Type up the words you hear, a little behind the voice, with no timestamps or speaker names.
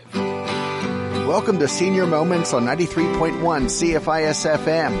Welcome to Senior Moments on 93.1 CFIS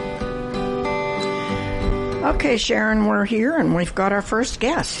FM. Okay, Sharon, we're here and we've got our first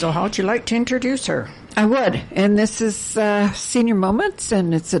guest. So how'd you like to introduce her? I would. And this is Senior Moments,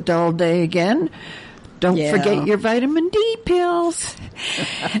 and it's a dull day again. Don't forget your vitamin D pills.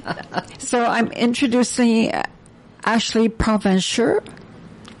 So I'm introducing Ashley Provencher.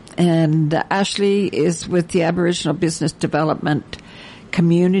 And Ashley is with the Aboriginal Business Development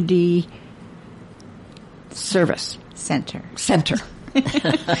Community Service Center.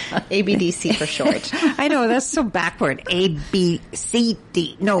 ABDC for short. I know, that's so backward.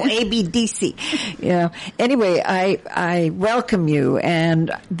 ABCD. No, ABDC. Yeah. Anyway, I welcome you,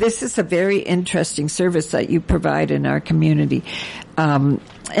 and this is a very interesting service that you provide in our community.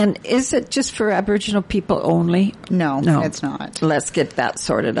 And is it just for Aboriginal people only? No, it's not. Let's get that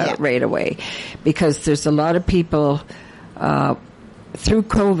sorted out right away, because there's a lot of people through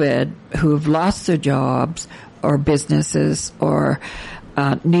COVID who have lost their jobs or businesses or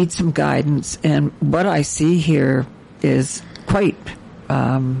need some guidance. And what I see here is quite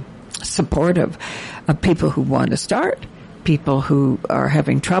supportive of people who want to start, people who are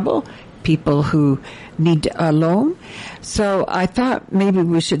having trouble, people who need a loan. So I thought maybe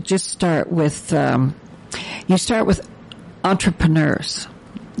we should just start with, you start with entrepreneurs.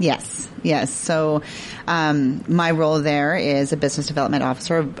 Yes. So my role there is a business development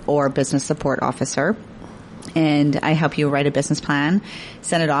officer or business support officer. And I help you write a business plan,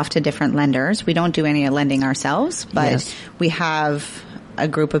 send it off to different lenders. We don't do any lending ourselves, but we have a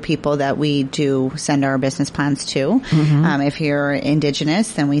group of people that we do send our business plans to. Mm-hmm. If you're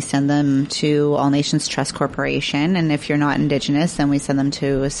Indigenous, then we send them to All Nations Trust Corporation. And if you're not Indigenous, then we send them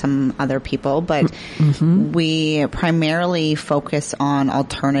to some other people. But we primarily focus on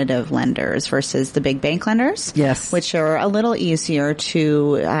alternative lenders versus the big bank lenders, which are a little easier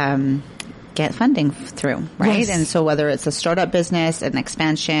to get funding through, right? Yes. And so whether it's a startup business, an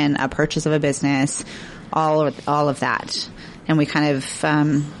expansion, a purchase of a business, all of that. And we kind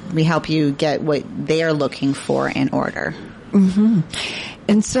of, we help you get what they are looking for in order. Mm-hmm.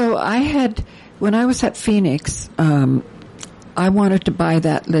 And so when I was at Phoenix, I wanted to buy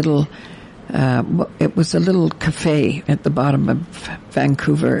that little, it was a little cafe at the bottom of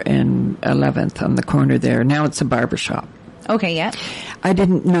Vancouver and 11th on the corner there. Now it's a barbershop. Okay, yeah. I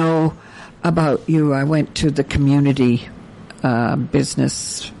didn't know about you. I went to the community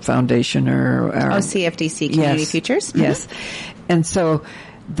business foundation or CFDC Community Futures. Yes. And so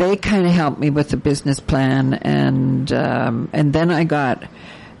they kind of helped me with the business plan, and then I got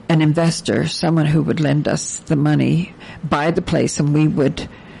an investor, someone who would lend us the money, buy the place, and we would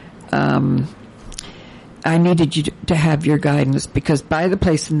I needed you to have your guidance, because buy the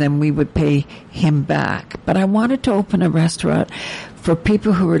place and then we would pay him back. But I wanted to open a restaurant for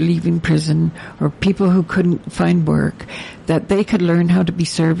people who were leaving prison or people who couldn't find work, that they could learn how to be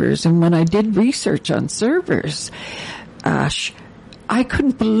servers. And when I did research on servers, Ash, I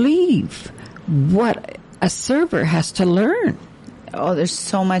couldn't believe what a server has to learn. Oh, there's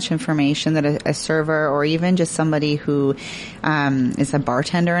so much information that a server or even just somebody who is a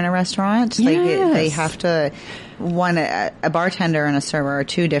bartender in a restaurant, like they have to. A bartender and a server are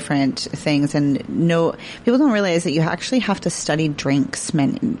two different things, and people don't realize that you actually have to study drinks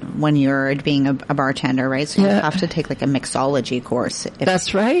when you're being a bartender, right? So you have to take like a mixology course.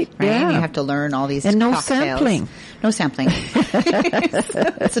 That's right. Yeah. And you have to learn all these and cocktails. No sampling.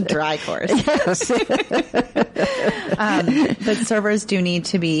 It's a dry course. Yes. But servers do need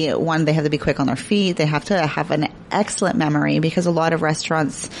to be, they have to be quick on their feet. They have to have an excellent memory, because a lot of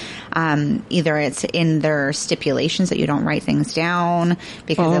restaurants, either it's in their stipulations that you don't write things down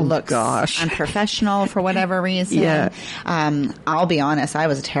because it looks unprofessional for whatever reason. Yeah. I'll be honest, I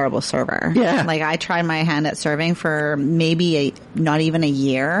was a terrible server. Yeah. Like I tried my hand at serving for maybe not even a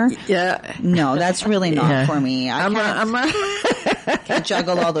year. Yeah. No, that's really not for me. I can't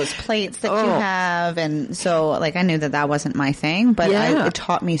juggle all those plates that you have. And so like I knew that wasn't my thing, but it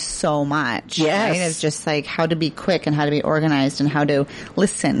taught me so much. Yes. Right? It's just like how to be quick and how to be organized and how to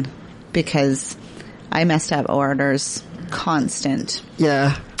listen, because I messed up orders constant.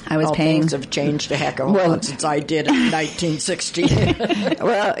 Yeah. I was paying. Things have changed a heck of a lot since I did in 1960.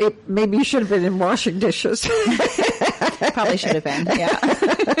 Well, maybe you should have been in washing dishes. Probably should have been, yeah.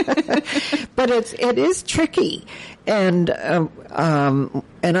 But it is tricky. And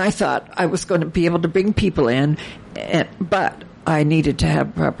I thought I was going to be able to bring people in, but I needed to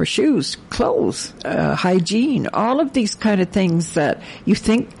have proper shoes, clothes, hygiene, all of these kind of things that you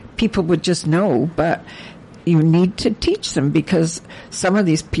think people would just know, but you need to teach them, because some of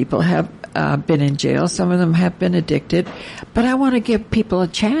these people have been in jail. Some of them have been addicted, but I want to give people a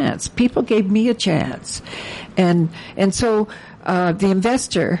chance. People gave me a chance. And so, the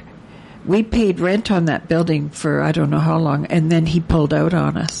investor, we paid rent on that building for I don't know how long, and then he pulled out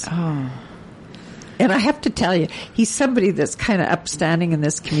on us. Oh. And I have to tell you, he's somebody that's kind of upstanding in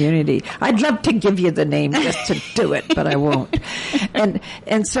this community. I'd love to give you the name just to do it, but I won't.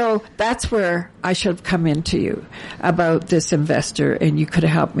 And so that's where I should have come into you about this investor, and you could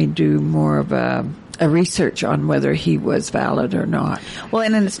have helped me do more of a research on whether he was valid or not. Well,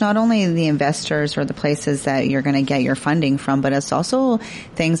 and it's not only the investors or the places that you're going to get your funding from, but it's also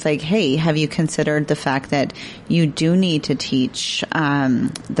things like, hey, have you considered the fact that you do need to teach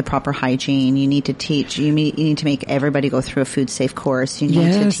the proper hygiene? You need to teach. You need to make everybody go through a food safe course. You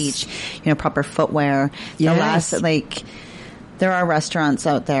need to teach, proper footwear. Yes. There are restaurants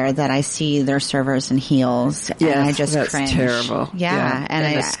out there that I see their servers in heels, and I just that's cringe. Terrible. Yeah.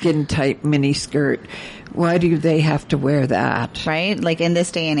 And a skin-tight mini skirt. Why do they have to wear that? Right? Like in this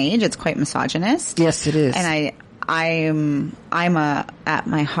day and age, it's quite misogynist. Yes, it is. And I'm at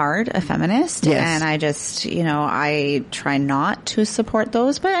my heart a feminist, yes. And I just, I try not to support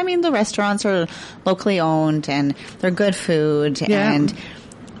those. But I mean, the restaurants are locally owned and they're good food, and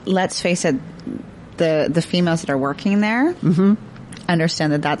let's face it. The females that are working there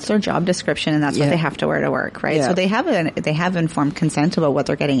understand that that's their job description and that's what they have to wear to work, right? Yeah. So they have informed consent about what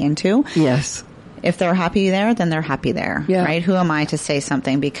they're getting into. Yes. If they're happy there, then they're happy there, right? Who am I to say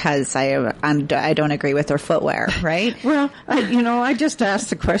something because I don't agree with their footwear, right? Well, I just asked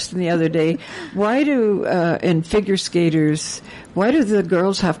the question the other day, why do, in figure skaters, why do the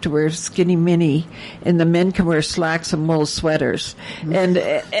girls have to wear skinny mini and the men can wear slacks and wool sweaters? And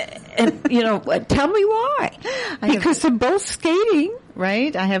tell me why. Because they're both skating.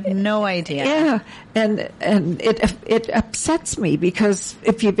 Right? I have no idea. Yeah. And it upsets me because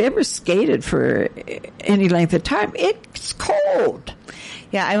if you've ever skated for any length of time, it's cold.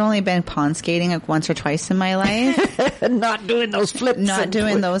 Yeah, I've only been pond skating like once or twice in my life. Not doing those flips. Not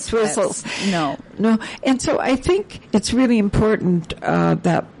doing those twizzles. No. And so I think it's really important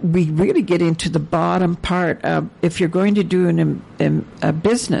that we really get into the bottom part of if you're going to do a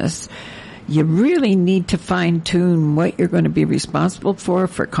business, you really need to fine-tune what you're going to be responsible for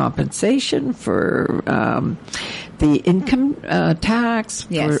compensation, for the income tax,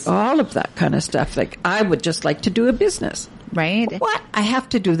 for all of that kind of stuff. Like, I would just like to do a business. Right? What? I have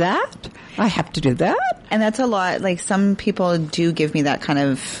to do that? I have to do that? And that's a lot. Like, some people do give me that kind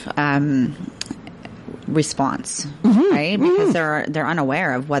of response, right? Because they're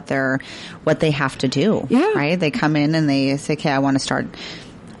unaware of what they have to do. Yeah. Right? They come in and they say, okay, I want to start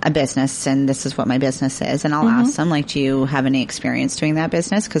a business and this is what my business is. And I'll ask them, like, do you have any experience doing that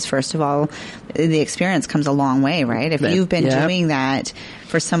business? Because first of all, the experience comes a long way, right? If you've been doing that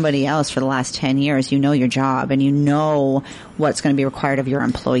for somebody else for the last 10 years, you know your job and you know what's going to be required of your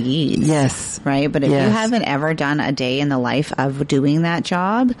employees. Yes. Right? But if you haven't ever done a day in the life of doing that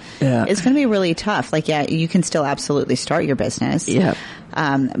job, it's going to be really tough. Like, you can still absolutely start your business. Yeah.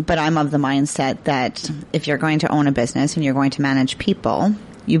 But I'm of the mindset that if you're going to own a business and you're going to manage people,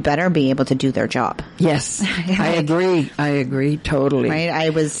 you better be able to do their job. Yes, I agree totally. Right? I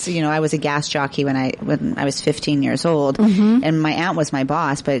was a gas jockey when I was 15 years old, and my aunt was my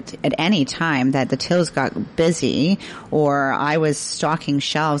boss. But at any time that the tills got busy, or I was stocking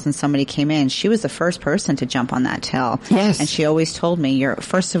shelves and somebody came in, she was the first person to jump on that till. Yes, and she always told me,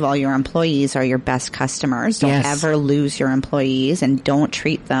 first of all, your employees are your best customers. Don't ever lose your employees, and don't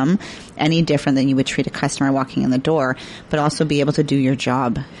treat them any different than you would treat a customer walking in the door, but also be able to do your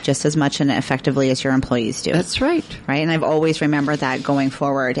job just as much and effectively as your employees do. That's right. Right? And I've always remembered that going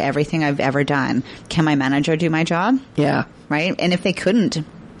forward. Everything I've ever done, can my manager do my job? Yeah. Right? And if they couldn't,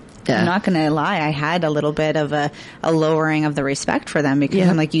 I'm not going to lie, I had a little bit of a lowering of the respect for them because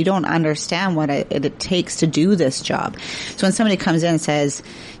I'm like, you don't understand what it takes to do this job. So when somebody comes in and says,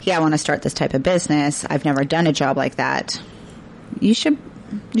 I want to start this type of business, I've never done a job like that, you should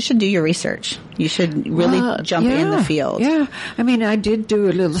do your research. You should really jump in the field. Yeah. I mean, I did do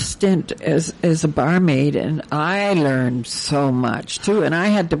a little stint as a barmaid, and I learned so much too. And I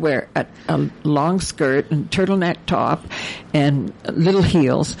had to wear a long skirt and turtleneck top and little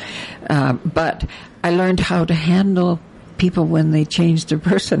heels. But I learned how to handle people when they change their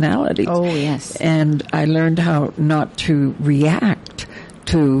personalities. Oh, yes. And I learned how not to react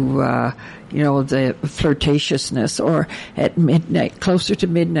to the flirtatiousness, or at midnight, closer to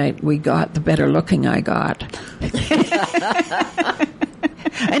midnight, we got, the better looking I got.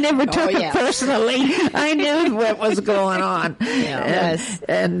 I never took it personally. I knew what was going on.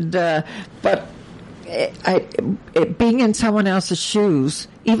 But being in someone else's shoes,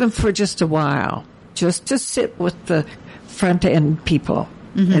 even for just a while, just to sit with the front end people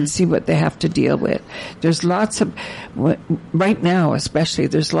and see what they have to deal with. There's lots of, right now especially,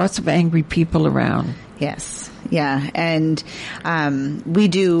 there's lots of angry people around. Yes. Yeah. And, we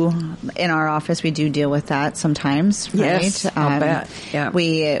do, in our office, we do deal with that sometimes, right? Yes, I'll bet. Yeah.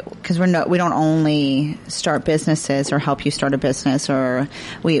 Because we don't only start businesses or help you start a business, or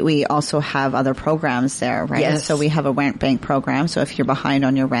we also have other programs there, right? Yes. So we have a rent bank program. So if you're behind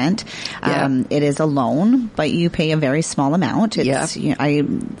on your rent, it is a loan, but you pay a very small amount. It's,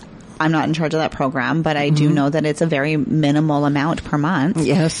 I'm not in charge of that program, but I do know that it's a very minimal amount per month.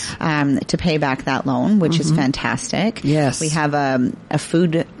 Yes. To pay back that loan, which is fantastic. Yes. We have a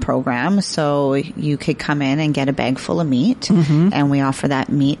food program, so you could come in and get a bag full of meat, and we offer that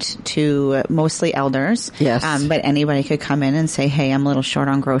meat to mostly elders. Yes. But anybody could come in and say, hey, I'm a little short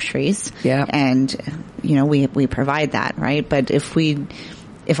on groceries. Yeah. And, we provide that, right? But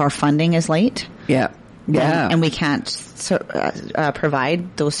if our funding is late. Yeah. Yeah. And we can't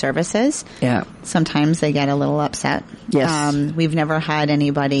provide those services. Yeah. Sometimes they get a little upset. Yes. We've never had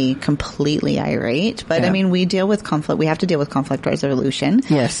anybody completely irate, but we deal with conflict. We have to deal with conflict resolution.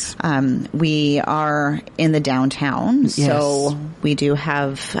 Yes. We are in the downtown, so we do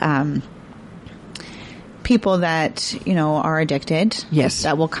have, people that, are addicted. Yes.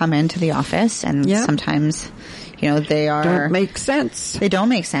 That will come into the office, and sometimes, they don't make sense. They don't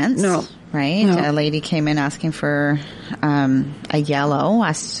make sense. No. Right? No. A lady came in asking for a yellow,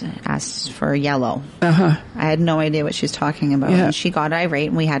 asked for yellow. Uh-huh. I had no idea what she was talking about. Yeah. And she got irate,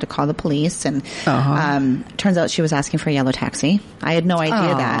 and we had to call the police. And turns out she was asking for a yellow taxi. I had no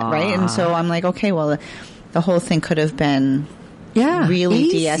idea that, right? And so I'm like, okay, well, the whole thing could have been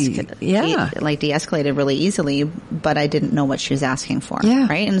really de-escalated really easily, but I didn't know what she was asking for. Yeah.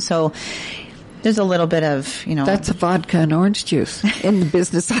 Right? And so there's a little bit of, That's a vodka and orange juice in the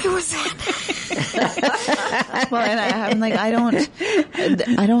business I was in. Well, and I'm like, I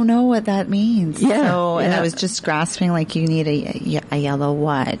don't know what that means. Yeah. So, and I was just grasping, like, you need a yellow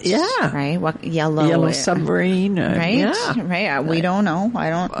what? Yeah. Right? What yellow? Yellow submarine. Right? Yeah. Right. We don't know. I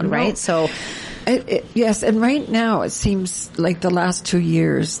don't, right? So. Yes, and right now it seems like the last 2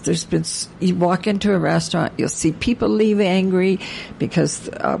 years there's been, you walk into a restaurant, you'll see people leave angry because,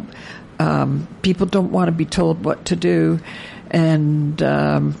 people don't want to be told what to do. And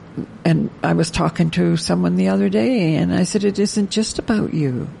I was talking to someone the other day, and I said, it isn't just about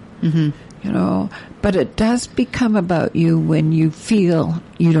you, but it does become about you when you feel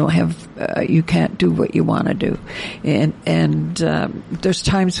you don't have, you can't do what you want to do. And there's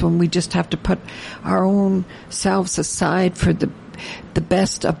times when we just have to put our own selves aside for the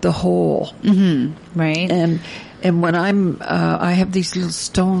best of the whole. Mm-hmm. Right. And when I have these little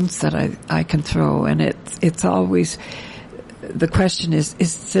stones that I can throw, and it's always, the question is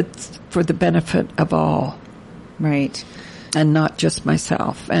it for the benefit of all? Right. And not just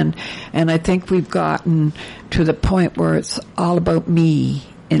myself. And I think we've gotten to the point where it's all about me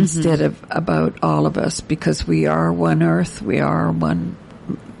instead of about all of us, because we are one earth, we are one.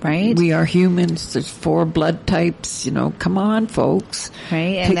 Right. We are humans. There's 4 blood types. Come on, folks.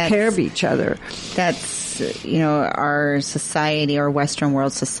 Right. And take care of each other. That's, our society, our Western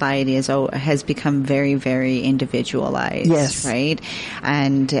world society has become very, very individualized. Yes. Right.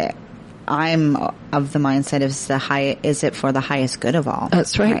 And I'm of the mindset is it for the highest good of all?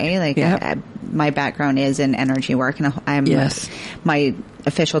 That's right. Right? Like, my background is in energy work, and my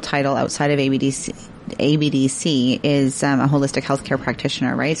official title outside of ABDC is a holistic healthcare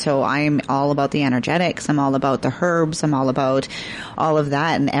practitioner, right? So I'm all about the energetics. I'm all about the herbs. I'm all about all of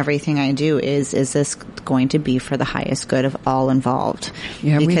that, and everything I do is this going to be for the highest good of all involved?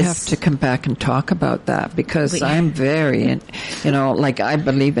 Yeah, we have to come back and talk about that, because I'm very, I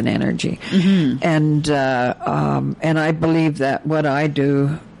believe in energy, and I believe that what I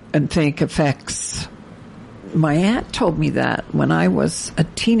do and think affects. My aunt told me that when I was a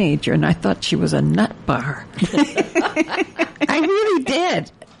teenager, and I thought she was a nut bar. I really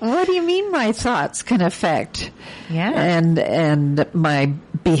did. What do you mean my thoughts can affect? Yeah. And my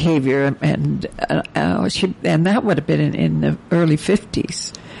behavior, and that would have been in the early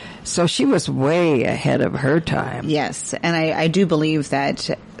 50s. So she was way ahead of her time. Yes. And I do believe that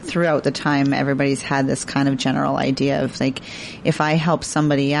throughout the time, everybody's had this kind of general idea of, like, if I help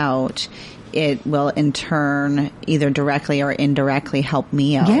somebody out, it will in turn either directly or indirectly help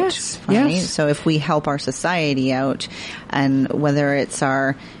me out. Yes. Right? Yes. So if we help our society out, and whether it's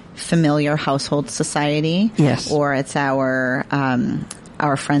our familiar household society, yes, or it's our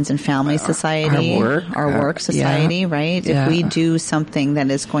our friends and family society, our work society, right? Yeah. If we do something that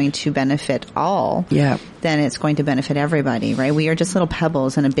is going to benefit all, then it's going to benefit everybody, right? We are just little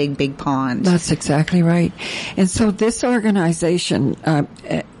pebbles in a big, big pond. That's exactly right. And so this organization,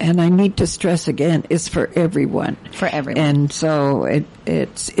 and I need to stress again, is for everyone. For everyone. And so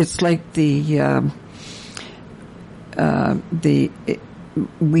it's like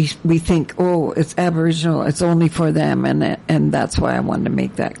we think, oh, it's Aboriginal, it's only for them, and that's why I wanted to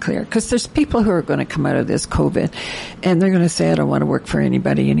make that clear. Because there's people who are going to come out of this COVID, and they're going to say, I don't want to work for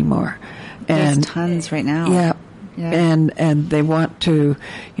anybody anymore. There's tons right now. Yeah. And they want to,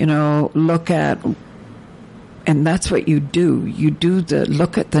 look at, and that's what you do. You do the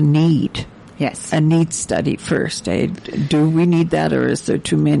look at the need. Yes. A needs study first. Do we need that, or is there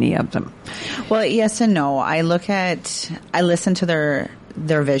too many of them? Well, yes and no. I listen to their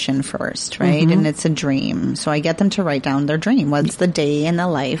vision first, right? Mm-hmm. And it's a dream. So I get them to write down their dream. What's the day in the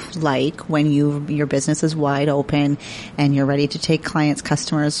life like when your business is wide open and you're ready to take clients,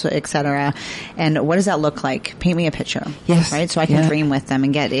 customers, etc. And what does that look like? Paint me a picture. Yes. Right? So I can dream with them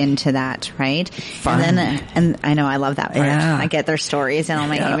and get into that, right? Fun. And I know I love that part. Yeah. I get their stories in on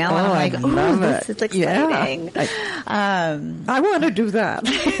my email and I'm like, oh, this is exciting. Yeah. I want to do that.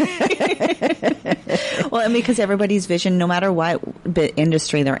 Well, and because everybody's vision, no matter what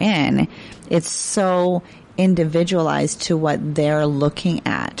industry they're in, it's so individualized to what they're looking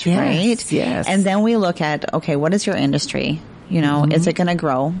at, right? Yes. And then we look at, okay, what is your industry? Is it going to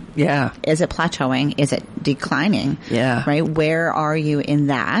grow? Yeah. Is it plateauing? Is it declining? Yeah. Right? Where are you in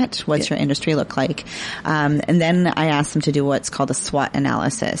that? What's your industry look like? And then I asked them to do what's called a SWOT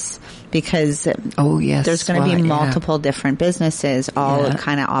analysis, because there's going to be multiple different businesses all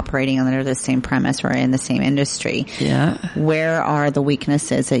kind of operating under the same premise or in the same industry. Yeah. Where are the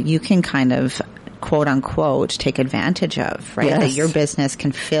weaknesses that you can kind of quote unquote take advantage of, right? Yes. That your business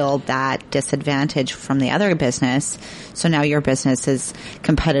can fill that disadvantage from the other business. So now your business is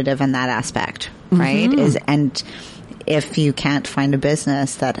competitive in that aspect, right? Mm-hmm. And if you can't find a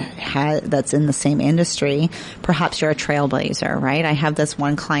business that's in the same industry, perhaps you're a trailblazer, right? I have this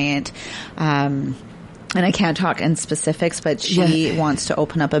one client, and I can't talk in specifics, but she wants to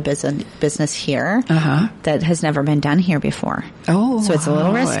open up a business here that has never been done here before. Oh, so it's a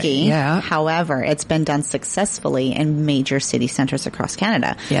little risky. Yeah. However, it's been done successfully in major city centers across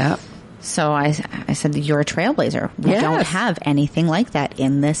Canada. Yeah. So I said, you're a trailblazer. We don't have anything like that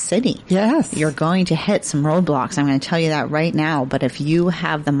in this city. Yes. You're going to hit some roadblocks. I'm going to tell you that right now. But if you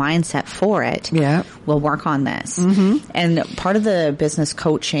have the mindset for it, we'll work on this. Mm-hmm. And part of the business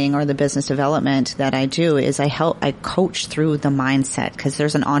coaching or the business development that I do is I coach through the mindset, because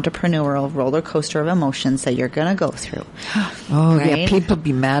there's an entrepreneurial roller coaster of emotions that you're going to go through. Oh, right? Yeah. People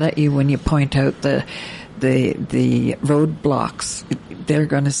be mad at you when you point out the roadblocks. They're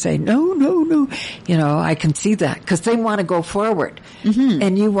going to say, no. I can see that, because they want to go forward,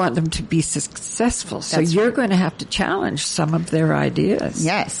 and you want them to be successful. So you're going to have to challenge some of their ideas.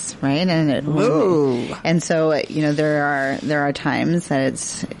 Yes, right. And so there are times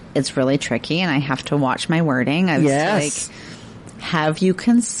that it's really tricky, and I have to watch my wording. I was like, have you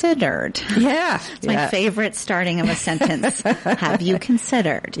considered? Yeah. It's my favorite starting of a sentence. Have you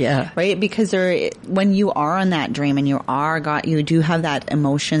considered? Yeah. Right? Because when you are on that dream and you do have that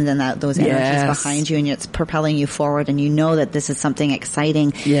emotions and those energies behind you, and it's propelling you forward, and you know that this is something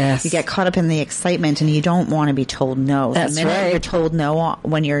exciting. Yes. You get caught up in the excitement and you don't want to be told no. That's the minute right. you're told no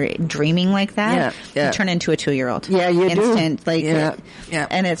when you're dreaming like that, you turn into a 2-year-old. Yeah, you Instant, do.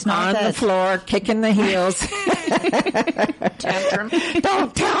 And it's not on the floor, kicking the heels.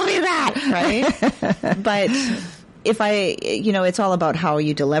 Don't tell me that, right? But if it's all about how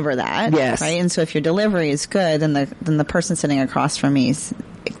you deliver that, right? And so if your delivery is good, then the person sitting across from me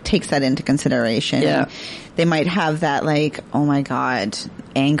takes that into consideration. Yeah. They might have that oh my God,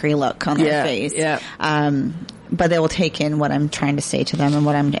 angry look on their face. Yeah. But they will take in what I'm trying to say to them and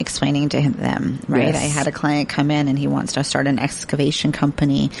what I'm explaining to them, right? Yes. I had a client come in and he wants to start an excavation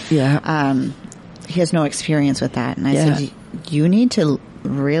company. Yeah. He has no experience with that. And I said, you need to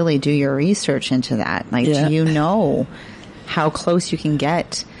really do your research into that. Do you know how close you can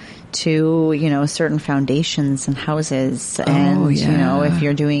get to, certain foundations and houses? And, if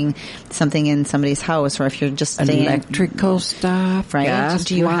you're doing something in somebody's house, or if you're just electrical stuff, right? Gas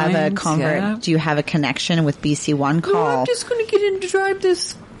do you lines, have Do you have a connection with BC One Call? No, I'm just going to get in to drive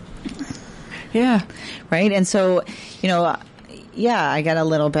this. Yeah. Right. And so, I get a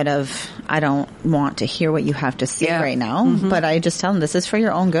little bit of, I don't want to hear what you have to say right now, but I just tell them this is for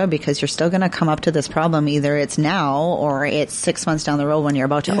your own good, because you're still going to come up to this problem. Either it's now or it's 6 months down the road when you're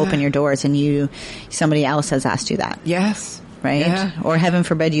about to open your doors and somebody else has asked you that. Yes. right? Yeah. Or heaven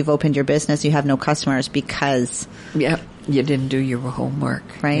forbid you've opened your business, you have no customers because... Yeah, you didn't do your homework.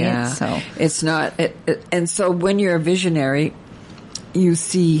 Right, Yeah. so- it's not, and so when you're a visionary, you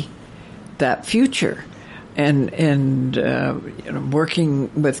see that future. And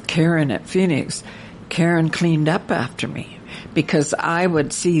working with Karen at Phoenix, Karen cleaned up after me because I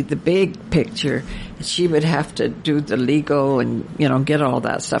would see the big picture. She would have to do the legal and, get all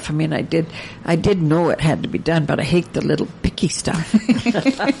that stuff. I mean, I did know it had to be done, but I hate the little picky stuff.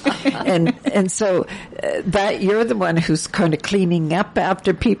 and so that you're the one who's kind of cleaning up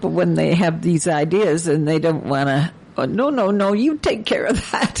after people when they have these ideas and they don't want to. Oh, no, you take care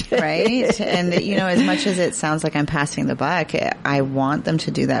of that. Right. And, as much as it sounds like I'm passing the buck, I want them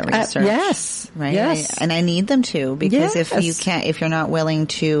to do that research. Yes. Right. Yes. And I need them to, because Yes. if you're not willing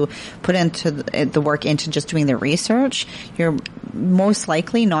to put into the work into just doing the research, you're most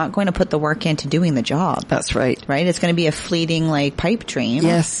likely not going to put the work into doing the job. That's right. Right. It's going to be a fleeting pipe dream.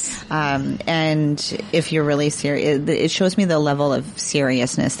 Yes. And if you're really serious, it shows me the level of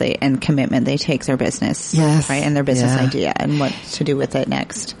seriousness and commitment they take their business. Yes. Right. And their business Yeah. idea and what to do with it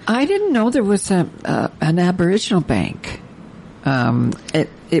next. I didn't know there was an Aboriginal bank.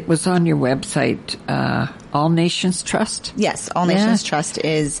 It was on your website, All Nations Trust. Yes, All Nations Trust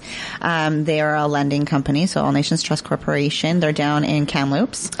is, they are a lending company, so All Nations Trust Corporation. They're down in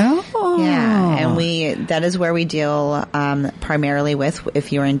Kamloops. Oh. Yeah, and that is where we deal, primarily with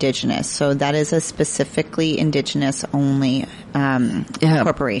if you're Indigenous. So that is a specifically Indigenous only,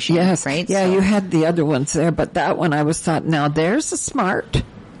 corporation. Yes. Right? Yeah, So- you had the other ones there, but that one I was thought, now there's a smart,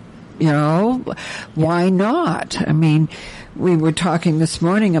 why not? I mean, we were talking this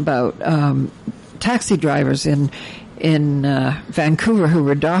morning about, taxi drivers in Vancouver who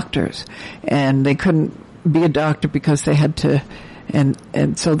were doctors, and they couldn't be a doctor because they had to,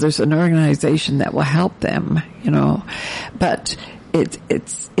 and so there's an organization that will help them, but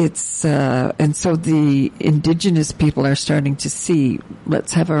and so the Indigenous people are starting to see,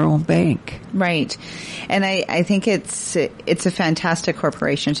 let's have our own bank. Right. And I think it's a fantastic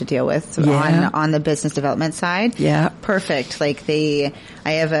corporation to deal with on the business development side. Yeah. Perfect. I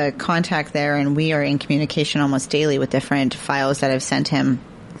have a contact there and we are in communication almost daily with different files that I've sent him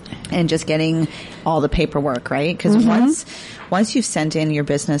and just getting all the paperwork, right? Because once you've sent in your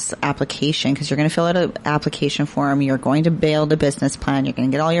business application, because you're going to fill out an application form, you're going to build a business plan, you're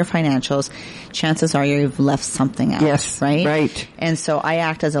going to get all your financials, chances are you've left something out. Yes, right? right. And so I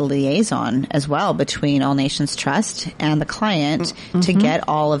act as a liaison as well between All Nations Trust and the client to get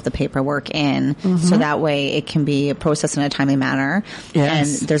all of the paperwork in, so that way it can be processed in a timely manner,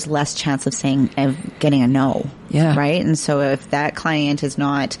 Yes. and there's less chance of getting a no. Yeah. Right? And so if that client is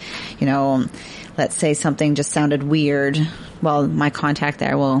not, let's say something just sounded weird, well, my contact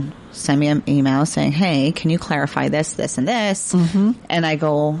there will send me an email saying, hey, can you clarify this, this, and this? And I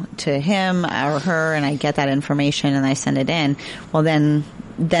go to him or her and I get that information and I send it in. Well, then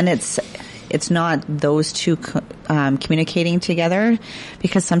it's not those two communicating together,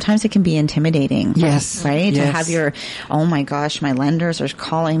 because sometimes it can be intimidating. Yes. Right? Yes. To have oh my gosh, my lenders are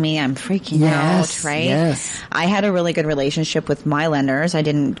calling me, I'm freaking Yes, out, right? yes. I had a really good relationship with my lenders. I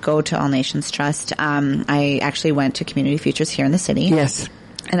didn't go to All Nations Trust. I actually went to Community Futures here in the city. Yes.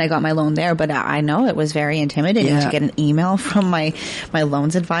 And I got my loan there, but I know it was very intimidating to get an email from my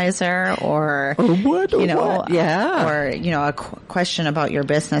loans advisor or, what? Yeah. or, a question about your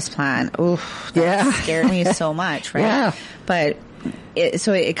business plan. Oof, that scared me so much, right? Yeah. But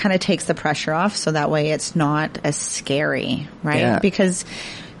it kind of takes the pressure off, so that way it's not as scary, right? Yeah. Because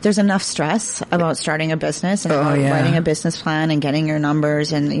there's enough stress about starting a business and about writing a business plan and getting your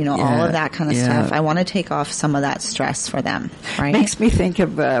numbers and, all of that kind of stuff. I want to take off some of that stress for them, right? Makes me think of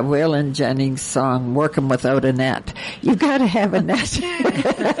Waylon Jennings' song, Working Without a Net. You've got to have a net.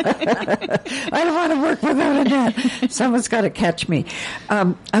 I don't want to work without a net. Someone's got to catch me.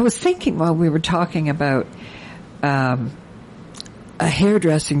 I was thinking while we were talking about a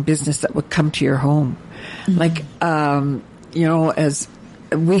hairdressing business that would come to your home. Like, as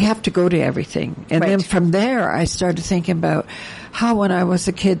we have to go to everything. And then from there, I started thinking about how when I was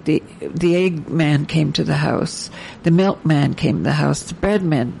a kid, the egg man came to the house, the milk man came to the house, the bread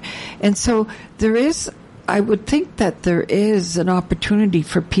man. And so I would think that there is an opportunity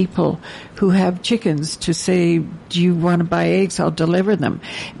for people who have chickens to say, do you want to buy eggs? I'll deliver them.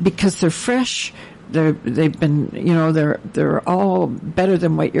 Because they're fresh. They've been, they're all better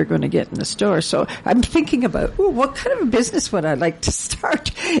than what you're going to get in the store. So I'm thinking about, what kind of a business would I like to start?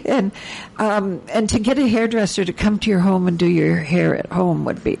 And to get a hairdresser to come to your home and do your hair at home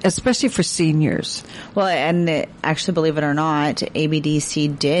would be, especially for seniors. Well, and actually, believe it or not,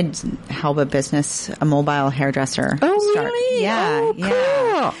 ABDC did help a mobile hairdresser start. Really? Yeah,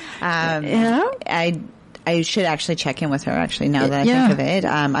 cool. Yeah. I should actually check in with her, actually, now that I think of it.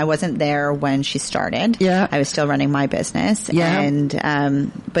 I wasn't there when she started. Yeah. I was still running my business. Yeah.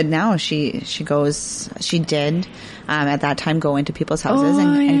 And, but now she did, at that time go into people's houses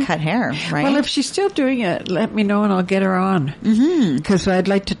and cut hair, right? Well, if she's still doing it, let me know and I'll get her on. Mm-hmm. 'Cause I'd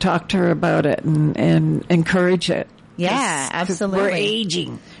like to talk to her about it and encourage it. Yeah, absolutely. We're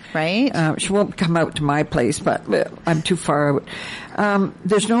aging. Right? She won't come out to my place, but I'm too far out.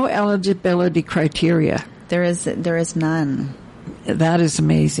 There's no eligibility criteria. There is none. That is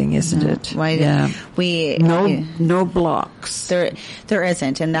amazing, isn't it? Why? Yeah. No blocks. There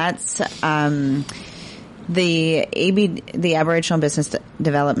isn't, and that's the Aboriginal Business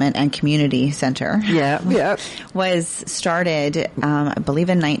Development and Community Center. Yeah. Was started, I believe,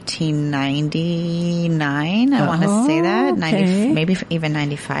 in 1999. I want to say that, maybe even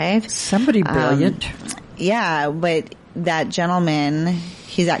 95. Somebody brilliant. Yeah, but that gentleman,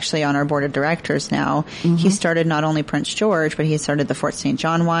 he's actually on our board of directors now. Mm-hmm. He started not only Prince George, but he started the Fort St.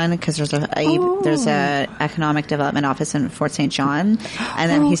 John one, because there's a economic development office in Fort St. John,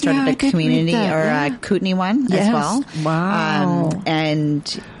 and then he started a community Kootenay one as well. Wow! And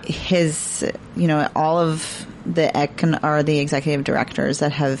his, all of the executive directors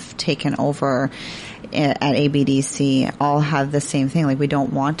that have taken over at ABDC all have the same thing. Like, we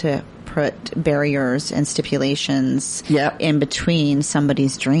don't want to put barriers and stipulations in between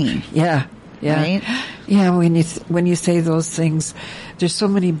somebody's dream. Yeah. Right? Yeah, when you say those things, there's so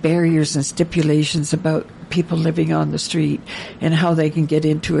many barriers and stipulations about people living on the street and how they can get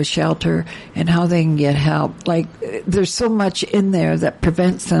into a shelter and how they can get help. Like, there's so much in there that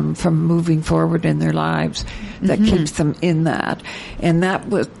prevents them from moving forward in their lives, that keeps them in that. And that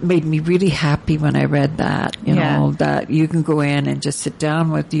made me really happy when I read that, you know, that you can go in and just sit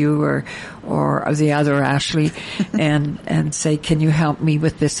down with you or the other Ashley and say, can you help me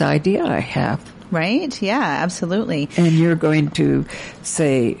with this idea I have? Right? Yeah, absolutely. And you're going to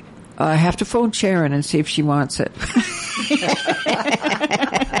say, I have to phone Sharon and see if she wants it.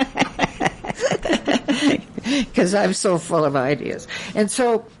 Because I'm so full of ideas. And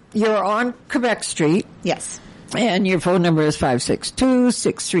so you're on Quebec Street. Yes. And your phone number is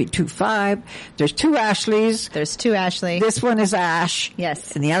 562-6325. There's two Ashleys. There's two Ashley. This one is Ash.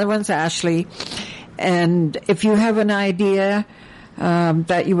 Yes. And the other one's Ashley. And if you have an idea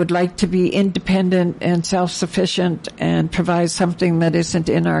that you would like to be independent and self-sufficient and provide something that isn't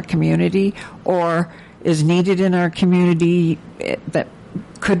in our community or is needed in our community that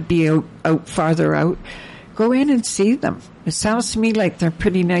could be out farther out, go in and see them. It sounds to me like they're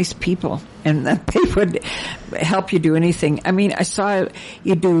pretty nice people and that they would help you do anything. I mean, I saw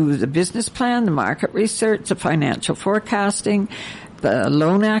you do the business plan, the market research, the financial forecasting, the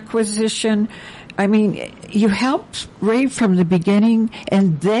loan acquisition. I mean, you helped right from the beginning,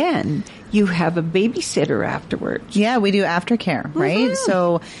 and then you have a babysitter afterwards. Yeah, we do aftercare, right? Mm-hmm.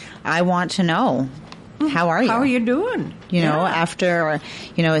 So I want to know, how are you? How are you doing? You know, after,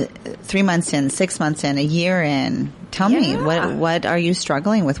 3 months in, 6 months in, a year in, tell me, what are you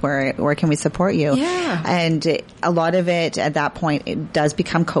struggling with? Where can we support you? Yeah. And a lot of it at that point, it does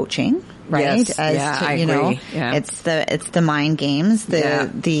become coaching. Right? Yes. I agree. Yeah. It's the mind games,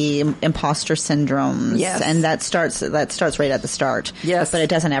 the imposter syndromes. And that starts right at the start. Yes. But it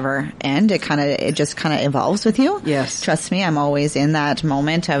doesn't ever end. It just kind of evolves with you. Yes. Trust me, I'm always in that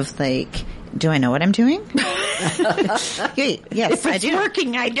moment of like, do I know what I'm doing? Yes, if it's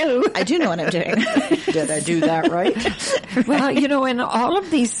working, I do. I do know what I'm doing. Did I do that right? Well, in all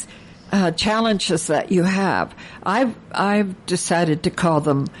of these challenges that you have, I've decided to call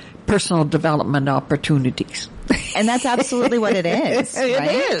them personal development opportunities. And that's absolutely what it is. It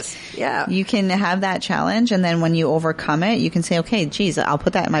right? is. Yeah. You can have that challenge, and then when you overcome it, you can say, okay, geez, I'll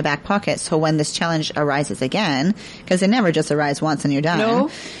put that in my back pocket. So when this challenge arises again, because it never just arises once and you're done. No.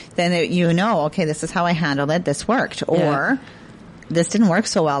 Then okay, this is how I handled it. This worked. Or this didn't work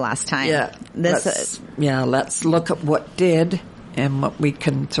so well last time. Yeah. Let's look at what did and what we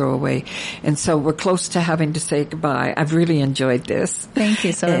can throw away. And so we're close to having to say goodbye. I've really enjoyed this. Thank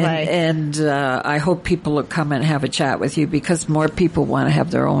you. So have I. And I hope people will come and have a chat with you, because more people want to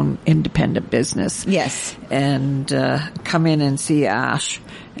have their own independent business. Yes. And come in and see Ash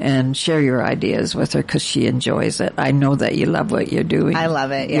and share your ideas with her, because she enjoys it. I know that you love what you're doing. I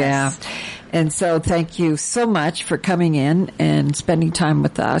love it, yes. Yeah. And so thank you so much for coming in and spending time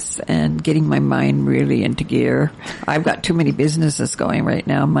with us and getting my mind really into gear. I've got too many businesses going right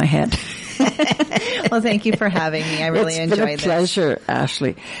now in my head. Well, thank you for having me. I really enjoyed this. It's been a pleasure,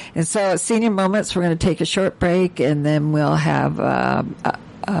 Ashley. And so at Senior Moments, we're going to take a short break, and then we'll have a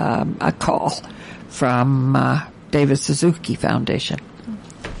call from David Suzuki Foundation.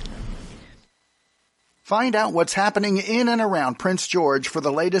 Find out what's happening in and around Prince George for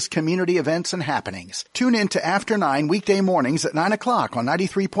the latest community events and happenings. Tune in to After 9 weekday mornings at 9 o'clock on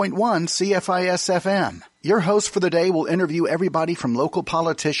 93.1 CFIS-FM. Your host for the day will interview everybody from local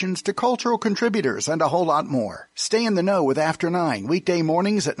politicians to cultural contributors and a whole lot more. Stay in the know with After 9 weekday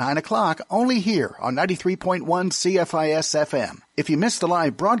mornings at 9 o'clock only here on 93.1 CFIS-FM. If you missed the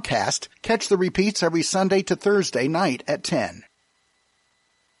live broadcast, catch the repeats every Sunday to Thursday night at 10.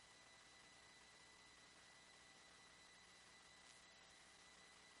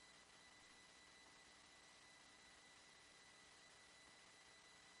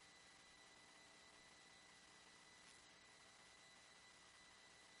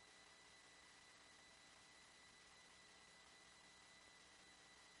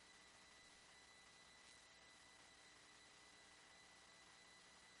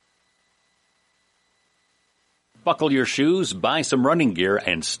 Buckle your shoes, buy some running gear,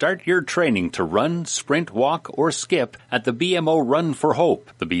 and start your training to run, sprint, walk, or skip at the BMO Run for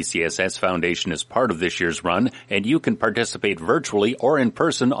Hope. The BCSS Foundation is part of this year's run, and you can participate virtually or in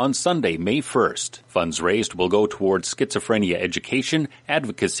person on Sunday, May 1st. Funds raised will go towards schizophrenia education,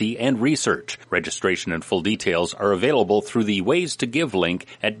 advocacy, and research. Registration and full details are available through the Ways to Give link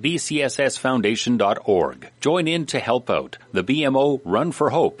at bcssfoundation.org. Join in to help out. The BMO Run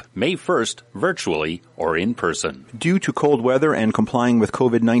for Hope, May 1st, virtually or in person. Due to cold weather and complying with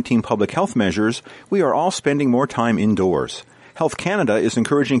COVID-19 public health measures, we are all spending more time indoors. Health Canada is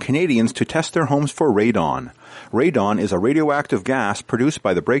encouraging Canadians to test their homes for radon. Radon is a radioactive gas produced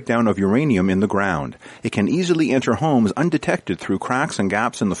by the breakdown of uranium in the ground. It can easily enter homes undetected through cracks and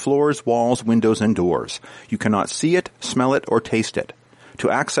gaps in the floors, walls, windows, and doors. You cannot see it, smell it, or taste it. To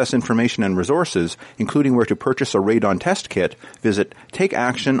access information and resources, including where to purchase a radon test kit, visit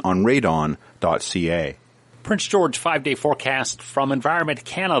takeactiononradon.ca. Prince George 5-day forecast from Environment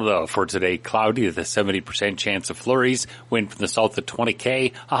Canada for today. Cloudy with a 70% chance of flurries. Wind from the south at 20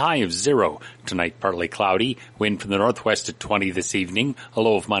 km, a high of 0. Tonight partly cloudy. Wind from the northwest at 20 this evening, a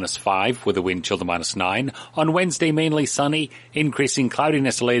low of -5 with a wind chill to -9. On Wednesday mainly sunny, increasing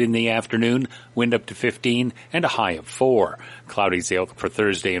cloudiness late in the afternoon. Wind up to 15 and a high of 4. Cloudy outlook for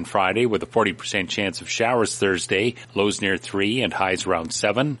Thursday and Friday with a 40% chance of showers Thursday, lows near 3 and highs around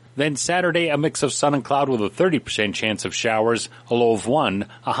 7. Then Saturday a mix of sun and cloud with a 30% chance of showers, a low of 1,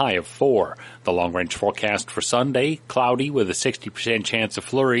 a high of 4. The long-range forecast for Sunday, cloudy with a 60% chance of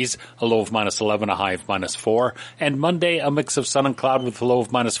flurries, a low of -11, a high of -4. And Monday, a mix of sun and cloud with a low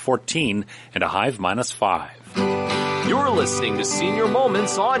of -14 and a high of -5. You're listening to Senior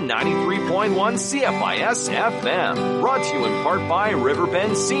Moments on 93.1 CFIS-FM. Brought to you in part by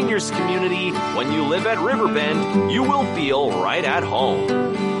Riverbend Seniors Community. When you live at Riverbend, you will feel right at home.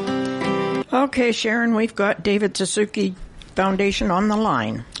 Okay, Sharon, we've got David Suzuki Foundation on the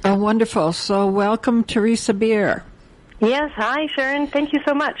line. Oh, wonderful. So welcome, Teresa Beer. Yes, hi, Sharon. Thank you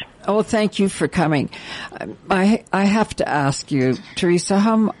so much. Oh, thank you for coming. I have to ask you, Teresa,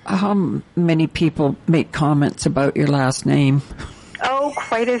 how many people make comments about your last name? Oh,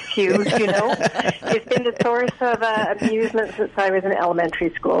 quite a few, you know. It's been the source of amusement since I was in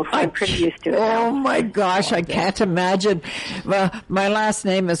elementary school, so I'm pretty used to it now. Oh, my gosh, I can't imagine. Well, my last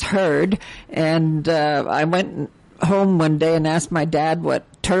name is Hurd, and I went home one day and asked my dad what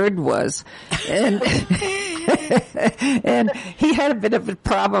turd was. And and he had a bit of a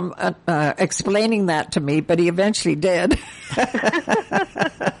problem explaining that to me, but he eventually did.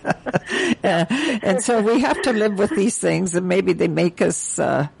 And so we have to live with these things, and maybe they make us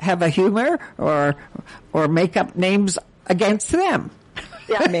have a humor or make up names against them.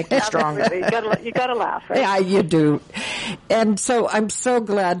 Yeah, make it stronger. You gotta laugh, right? Yeah, you do. And so I'm so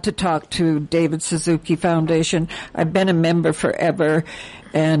glad to talk to David Suzuki Foundation. I've been a member forever,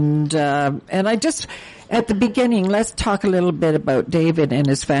 and I just, at the beginning, let's talk a little bit about David and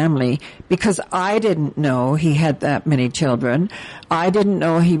his family, because I didn't know he had that many children. I didn't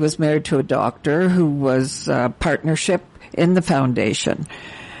know he was married to a doctor who was partnership in the foundation.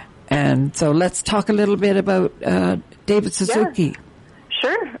 And so let's talk a little bit about David Suzuki. Yeah.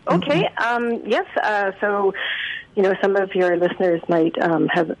 Sure. Okay. Yes. So, you know, some of your listeners might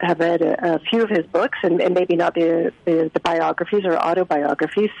have read a few of his books, and maybe not the biographies or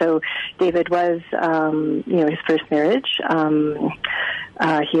autobiographies. So, David was, you know, his first marriage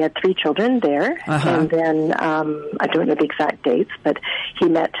he had 3 children there, and then I don't know the exact dates, but he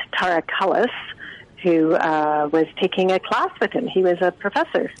met Tara Cullis, who was taking a class with him. He was a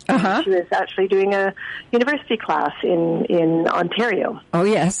professor. She was actually doing a university class in Ontario. Oh,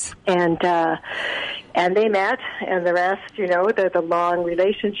 yes. And they met, and the rest, the long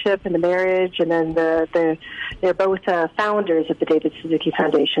relationship and the marriage, and then they're both founders of the David Suzuki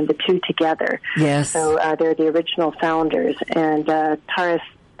Foundation, the two together. Yes. So they're the original founders, and Tara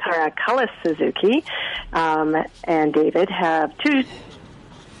Cullis Suzuki and David have 2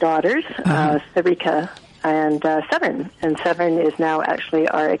 daughters, Sarika and Severn. And Severn is now actually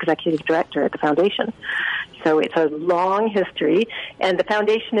our executive director at the foundation. So it's a long history. And the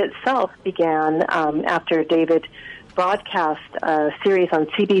foundation itself began after David broadcast a series on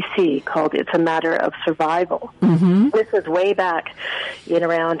CBC called It's a Matter of Survival. This was way back in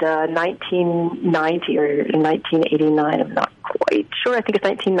around 1990 or 1989. I'm not quite sure. I think it's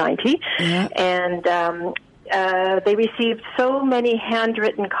 1990. Yeah. And they received so many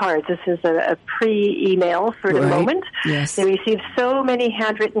handwritten cards. This is a pre-email for the moment. Yes. They received so many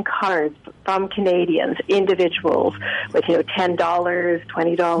handwritten cards from Canadians, individuals, with $10,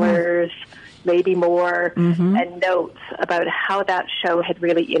 $20, maybe more, and notes about how that show had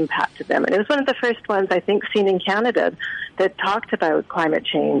really impacted them. And it was one of the first ones, I think, seen in Canada that talked about climate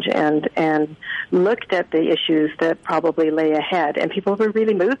change and looked at the issues that probably lay ahead. And people were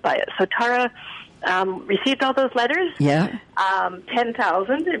really moved by it. So Tara received all those letters. Yeah.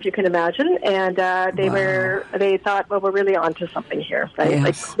 10,000, if you can imagine, and they thought, well, we're really onto something here, right? Yes.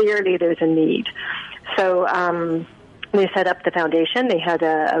 Like clearly, there's a need. So they set up the foundation. They had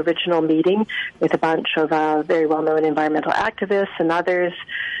an original meeting with a bunch of very well-known environmental activists and others,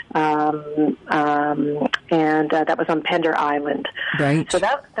 and that was on Pender Island. Right. So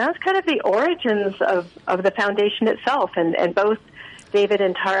that's kind of the origins of the foundation itself, and both David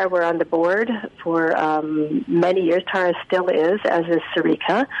and Tara were on the board for many years. Tara still is, as is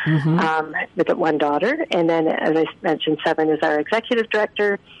Sarika, with 1 daughter. And then, as I mentioned, Severn is our executive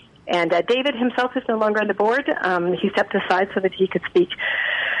director. And David himself is no longer on the board. He stepped aside so that he could speak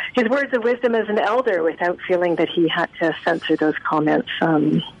his words of wisdom as an elder without feeling that he had to censor those comments,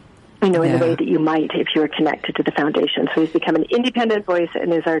 in the way that you might if you were connected to the foundation. So he's become an independent voice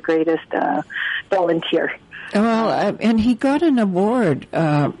and is our greatest volunteer. Well, and he got an award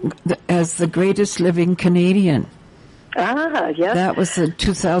as the greatest living Canadian. Yes. That was in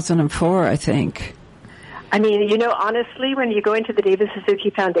 2004, I think. I mean, honestly, when you go into the David Suzuki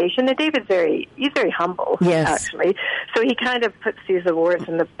Foundation, and David's he's very humble, actually. So he kind of puts these awards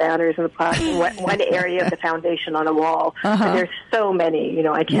and the banners and the plaques in one area of the foundation on a wall. And there's so many,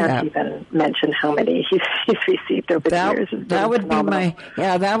 I can't even mention how many he's received over the years. That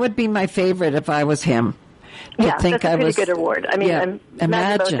would be my favorite if I was him. That's a pretty good award. I mean,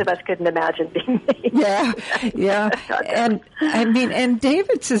 imagine most of us couldn't imagine being me. And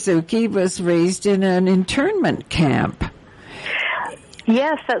David Suzuki was raised in an internment camp.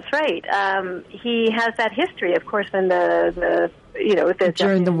 Yes, that's right. He has that history, of course, when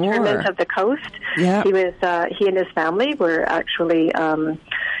during the war internment of the coast. Yeah. He and his family were actually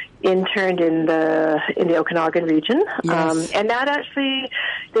interned in the Okanagan region. Yes. And that actually,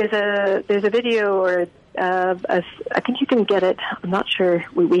 there's a video or I think you can get it. I'm not sure.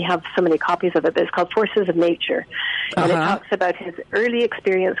 We have so many copies of it, but it's called Forces of Nature. And it talks about his early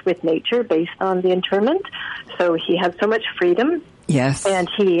experience with nature based on the internment. So he had so much freedom. Yes. And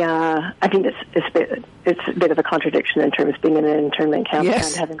he, I think it's a bit of a contradiction in terms of being in an internment camp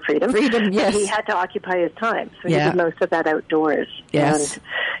and having freedom. Freedom, yes. But he had to occupy his time. So he did most of that outdoors. Yes. And,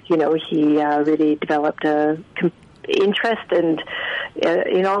 he really developed a interest in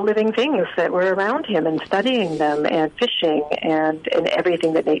all living things that were around him and studying them and fishing and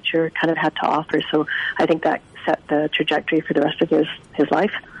everything that nature kind of had to offer. So I think that set the trajectory for the rest of his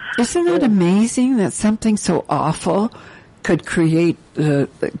life. Isn't it amazing that something so awful could create the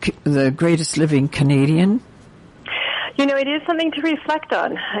greatest living Canadian? It is something to reflect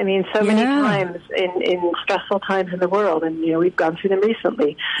on. I mean, so many times in stressful times in the world, and, we've gone through them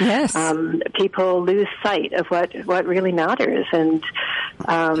recently. Yes. People lose sight of what really matters. And,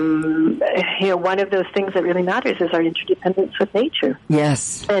 one of those things that really matters is our interdependence with nature.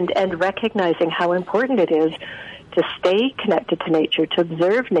 Yes. And recognizing how important it is to stay connected to nature, to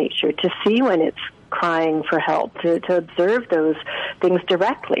observe nature, to see when it's crying for help, to observe those things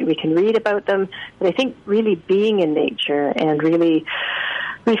directly. We can read about them, but I think really being in nature and really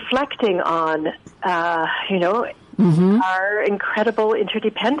reflecting on, our incredible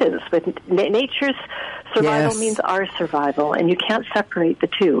interdependence with nature's survival means our survival, and you can't separate the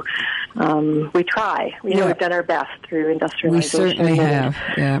two. we try. We know we've done our best through industrialization. We certainly have,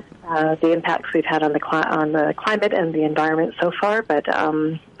 yeah. The impacts we've had on the climate and the environment so far, but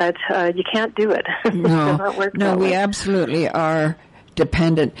you can't do it. No, we absolutely are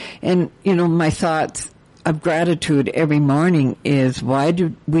dependent. And, my thoughts of gratitude every morning is, why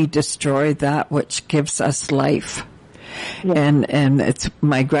do we destroy that which gives us life? Yeah. And it's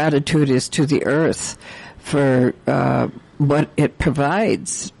my gratitude is to the earth for what it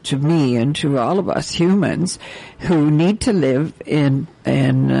provides to me and to all of us humans who need to live in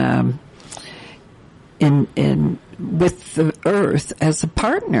with the earth as a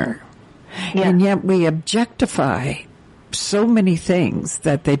partner. Yeah. And yet we objectify so many things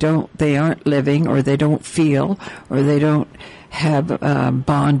that they aren't living, or they don't feel, or they don't have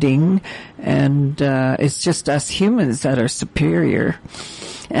bonding, and it's just us humans that are superior.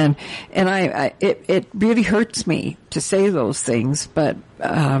 And it really hurts me to say those things, but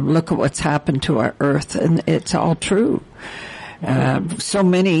look at what's happened to our earth, and it's all true. So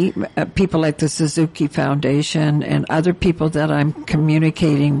many people like the Suzuki Foundation and other people that I'm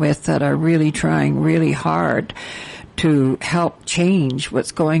communicating with that are really trying really hard to help change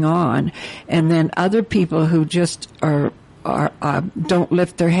what's going on, and then other people who just are don't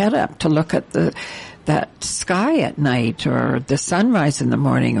lift their head up to look at that sky at night, or the sunrise in the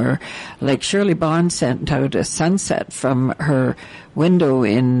morning, or like Shirley Bond sent out a sunset from her window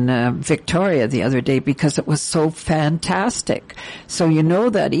in Victoria the other day because it was so fantastic. So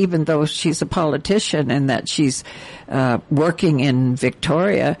that even though she's a politician and that she's working in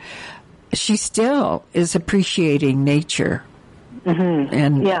Victoria, she still is appreciating nature.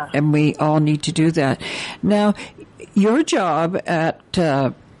 Mm-hmm. And we all need to do that. Now, your job at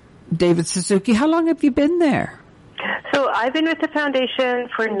David Suzuki, how long have you been there? So I've been with the foundation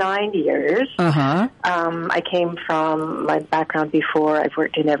for 9 years. Uh-huh. I came from my background before. I've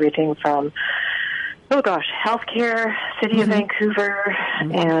worked in everything from, healthcare, City of Vancouver,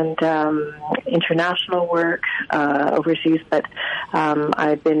 and international work overseas. But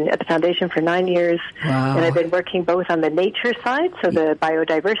I've been at the foundation for 9 years, and I've been working both on the nature side, so the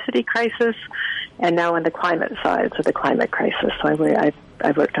biodiversity crisis, and now on the climate side, so the climate crisis. So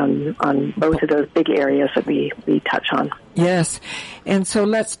I've worked on both of those big areas that we touch on. Yes. And so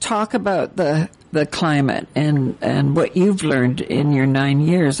let's talk about the climate and what you've learned in your 9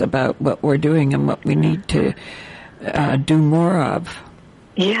 years about what we're doing and what we need to do more of.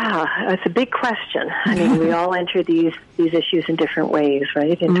 Yeah, it's a big question. I mean, we all enter these issues in different ways,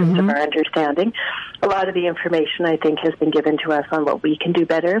 right, in terms of our understanding. A lot of the information, I think, has been given to us on what we can do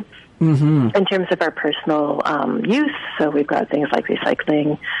better in terms of our personal use. So we've got things like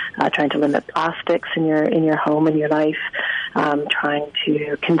recycling, trying to limit plastics in your home and your life, trying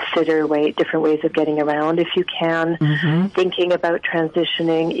to consider different ways of getting around if you can, thinking about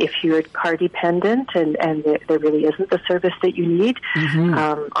transitioning if you're car dependent and there really isn't the service that you need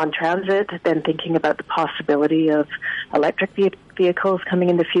on transit, then thinking about the possibility of electric vehicles coming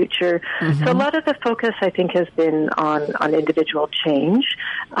in the future. So a lot of the focus, I think, has been on individual change.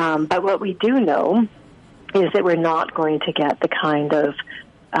 But what we do know is that we're not going to get the kind of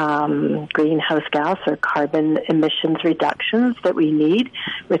greenhouse gas or carbon emissions reductions that we need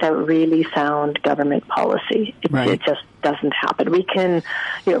without really sound government policy. It just doesn't happen. We can,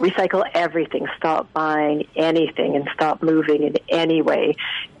 recycle everything, stop buying anything, and stop moving in any way,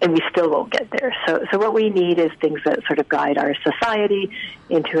 and we still won't get there. So what we need is things that sort of guide our society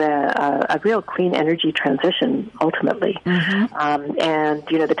into a real clean energy transition, ultimately. And,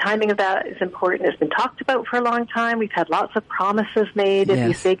 the timing of that is important. It's been talked about for a long time. We've had lots of promises made at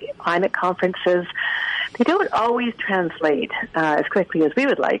these big climate conferences. They don't always translate as quickly as we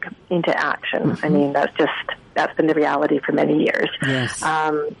would like into action. I mean, that's been the reality for many years. Yes.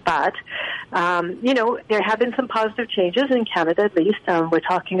 But there have been some positive changes in Canada, at least. We're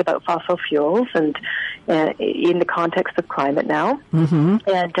talking about fossil fuels and in the context of climate now,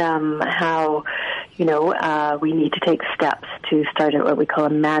 and how, we need to take steps to start what we call a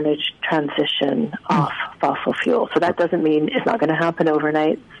managed transition off fossil fuels. So that doesn't mean it's not going to happen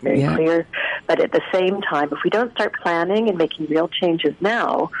overnight. It's very clear. But at the same time, if we don't start planning and making real changes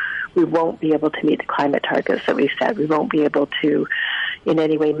now, we won't be able to meet the climate targets that we've set. We won't be able to in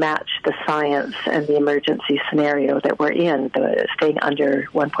any way match the science and the emergency scenario that we're in, staying under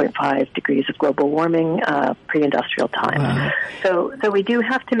 1.5 degrees of global warming pre-industrial time. So we do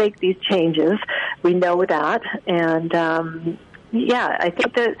have to make these changes. We know that, and yeah, I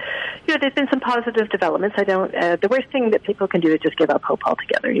think that, there's been some positive developments. The worst thing that people can do is just give up hope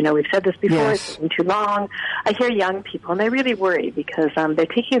altogether. We've said this before, Yes. It's been too long. I hear young people, and they really worry because they're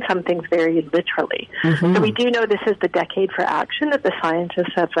taking some things very literally. Mm-hmm. So we do know this is the decade for action that the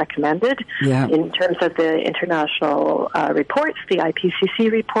scientists have recommended in terms of the international reports, the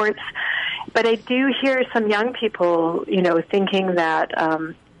IPCC reports. But I do hear some young people, thinking that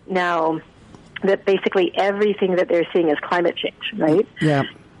now that basically everything that they're seeing is climate change, right? Yeah.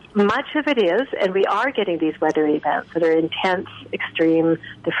 Much of it is, and we are getting these weather events that are intense, extreme.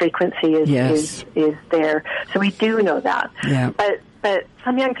 The frequency is there, so we do know that. Yeah. But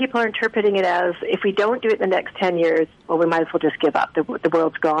some young people are interpreting it as, if we don't do it in the next 10 years, well, we might as well just give up. The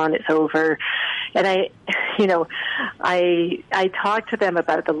world's gone, it's over. And I talk to them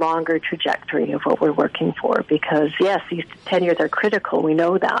about the longer trajectory of what we're working for, because yes, these 10 years are critical. We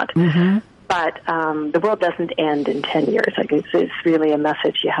know that. Mm-hmm. But the world doesn't end in 10 years. It's really a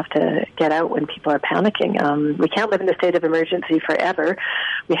message you have to get out when people are panicking. We can't live in a state of emergency forever.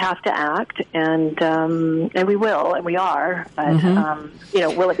 We have to act, and we will, and we are. But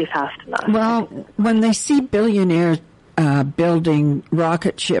will it be fast enough? Well, when they see billionaires building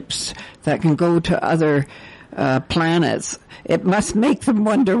rocket ships that can go to other planets, it must make them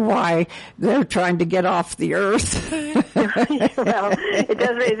wonder why they're trying to get off the Earth. Well, it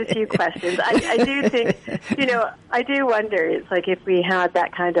does raise a few questions. I do think, I do wonder, it's like if we had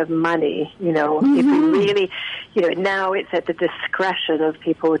that kind of money, if we really, now it's at the discretion of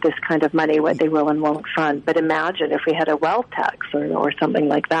people with this kind of money what they will and won't fund. But imagine if we had a wealth tax or something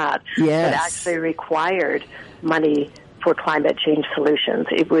like that that actually required money for climate change solutions.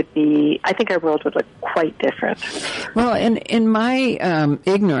 It would be, I think our world would look quite different. Well, in my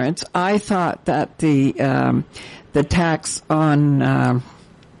ignorance, I thought that the tax on the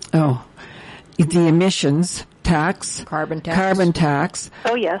emissions tax, carbon tax.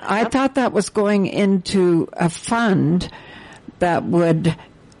 Oh yes, I thought that was going into a fund that would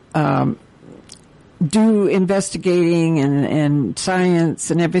do investigating and science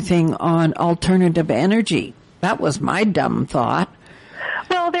and everything on alternative energy. That was my dumb thought.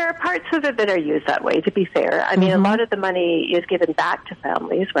 Well, there are parts of it that are used that way, to be fair. I mean, a lot of the money is given back to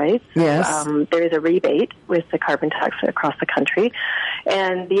families, right? Yes. There is a rebate with the carbon tax across the country.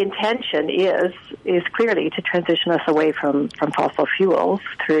 And the intention is clearly to transition us away from fossil fuels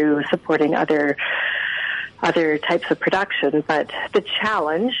through supporting other types of production. But the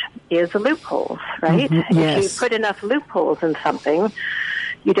challenge is the loopholes, right? Mm-hmm. Yes. If you put enough loopholes in something,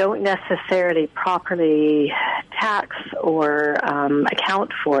 you don't necessarily properly tax or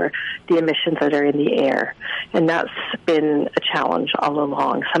account for the emissions that are in the air. And that's been a challenge all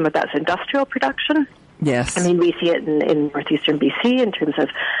along. Some of that's industrial production. Yes. I mean, we see it in northeastern BC in terms of,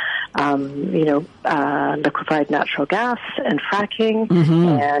 liquefied natural gas and fracking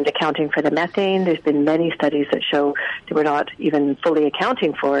and accounting for the methane. There's been many studies that show that we're not even fully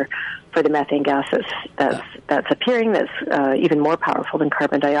accounting for the methane gases that's appearing, that's even more powerful than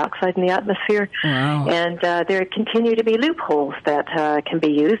carbon dioxide in the atmosphere. Wow. And there continue to be loopholes that can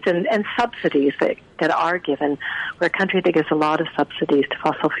be used and subsidies that are given. We're a country that gives a lot of subsidies to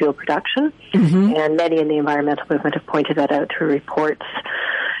fossil fuel production, and many in the environmental movement have pointed that out through reports,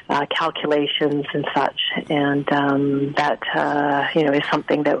 calculations and such, and that is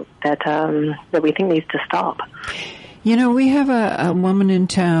something that we think needs to stop. We have a woman in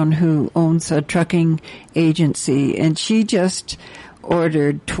town who owns a trucking agency, and she just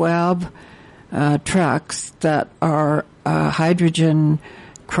ordered 12 trucks that are hydrogen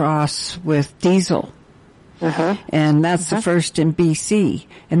cross with diesel. And that's the first in BC,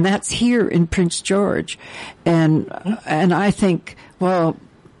 and that's here in Prince George. And I think, well,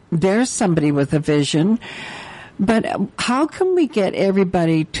 there's somebody with a vision, but how can we get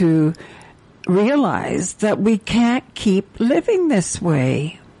everybody to realize that we can't keep living this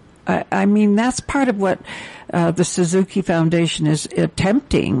way? I mean, that's part of what the Suzuki Foundation is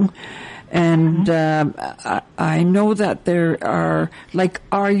attempting. And I know that there are, like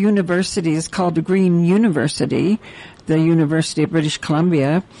our university is called the Green University, the University of British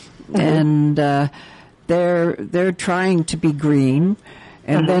Columbia, and they're trying to be green.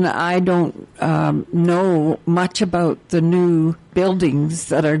 And then I don't know much about the new buildings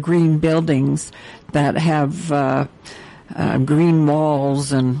that are green buildings that have green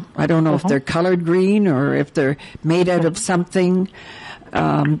walls, and I don't know if they're colored green or if they're made out of something.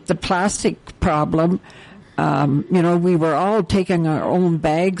 The plastic problem, we were all taking our own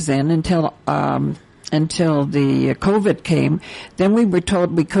bags in until until the COVID came. Then we were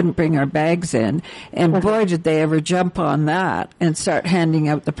told we couldn't bring our bags in. And boy, did they ever jump on that and start handing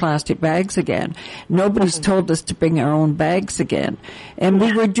out the plastic bags again. Nobody's told us to bring our own bags again. And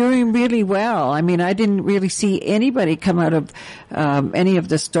we were doing really well. I mean, I didn't really see anybody come out of any of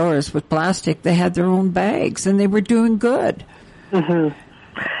the stores with plastic. They had their own bags, and they were doing good. Mm-hmm.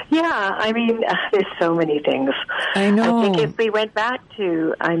 Yeah, I mean, there's so many things. I know. I think if we went back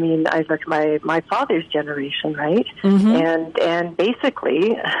to, I mean, I look at my father's generation, right? And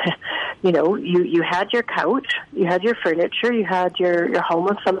basically, you know, you had your couch, you had your furniture, you had your home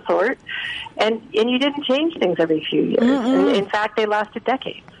of some sort, and you didn't change things every few years. In fact, they lasted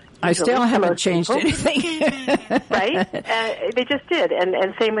decades. I still haven't changed anything. Right? They just did.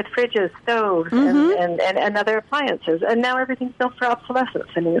 And same with fridges, stoves, and other appliances. And now everything's built for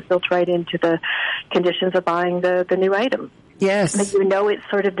obsolescence. I mean, it's built right into the conditions of buying the new item. Yes. But you know it's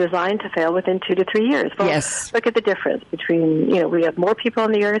sort of designed to fail within 2 to 3 years. Well, yes. Look at the difference between, you know, we have more people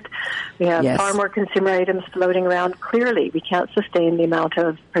on the earth, we have far more consumer items floating around. Clearly, we can't sustain the amount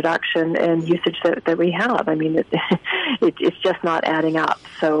of production and usage that we have. I mean, it's just not adding up.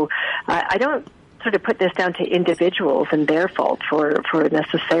 So I don't sort of put this down to individuals and their fault for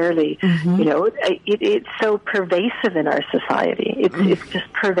necessarily, you know, it's so pervasive in our society. It's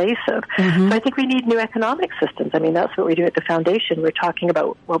just pervasive. So I think we need new economic systems. I mean, that's what we do at the foundation. We're talking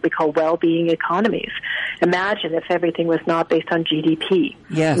about what we call well-being economies. Imagine if everything was not based on GDP.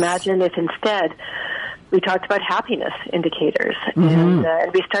 Yes. Imagine if instead we talked about happiness indicators, and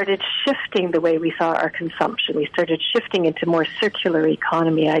we started shifting the way we saw our consumption. We started shifting into more circular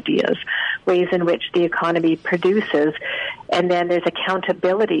economy ideas, ways in which the economy produces, and then there's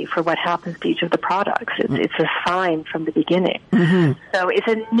accountability for what happens to each of the products. It's a sign from the beginning. So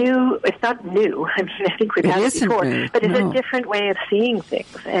it's not new. I mean, I think we've had it before, but it's a different way of seeing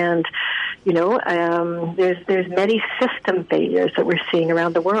things. And you know, there's many system failures that we're seeing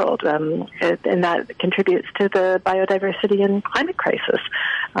around the world, and that contributes to the biodiversity and climate crisis.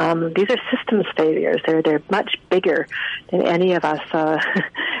 These are systems failures. They're much bigger than any of us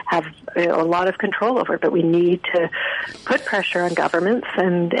have a lot of control over. But we need to put pressure on governments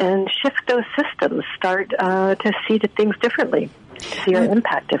and shift those systems. Start to see things differently. See our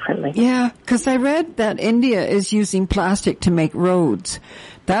impact differently. Yeah, because I read that India is using plastic to make roads.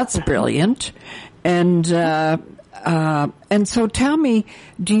 That's brilliant. And so tell me,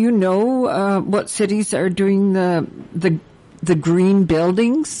 do you know what cities are doing the green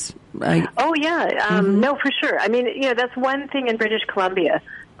buildings? Oh yeah, no, for sure. I mean, you know, that's one thing in British Columbia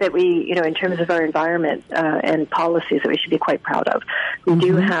that we, you know, in terms of our environment and policies that we should be quite proud of. We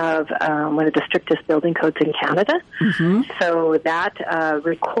do have one of the strictest building codes in Canada. So that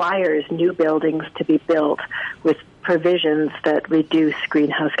requires new buildings to be built with provisions that reduce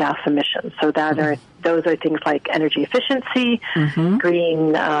greenhouse gas emissions. So that those are things like energy efficiency, green,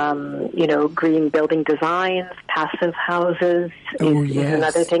 you know, green building designs, passive houses is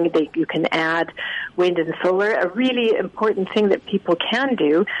another thing that you can add. Wind and solar. A really important thing that people can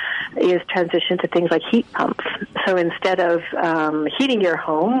do is transition to things like heat pumps. So instead of heating your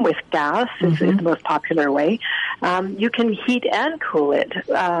home with gas, is the most popular way, you can heat and cool it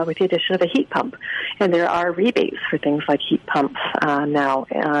with the addition of a heat pump. And there are rebates for things like heat pumps now.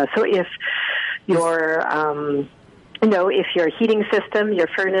 So if your you know, if your heating system, your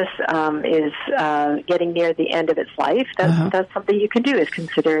furnace is getting near the end of its life, that's something you can do, is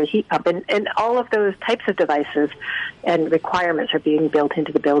consider a heat pump. And all of those types of devices and requirements are being built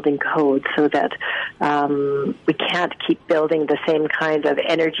into the building code so that we can't keep building the same kind of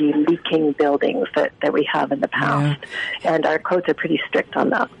energy leaking buildings that we have in the past. And our codes are pretty strict on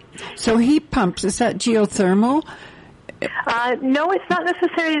that. So heat pumps, is that geothermal? No, it's not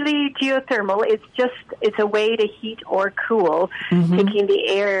necessarily geothermal. It's a way to heat or cool, taking the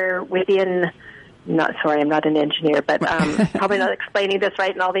air within. I'm not an engineer, but probably not explaining this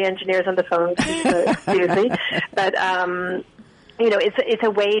right, and all the engineers on the phone, excuse me. But you know, it's a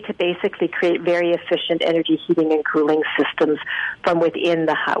way to basically create very efficient energy heating and cooling systems from within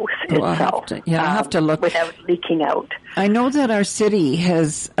the house itself. I'll have to look without leaking out. I know that our city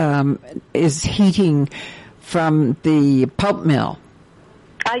is heating from the pulp mill.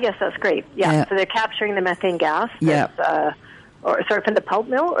 Yes, that's great. Yeah, so they're capturing the methane gas. From the pulp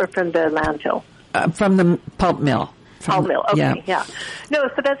mill or from the landfill? From the pulp mill. Pulp mill, okay, yeah. No,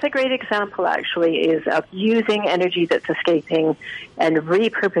 so that's a great example, actually, is of using energy that's escaping and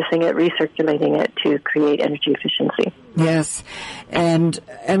repurposing it, recirculating it to create energy efficiency. Yes, and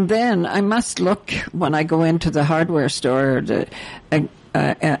then I must look when I go into the hardware store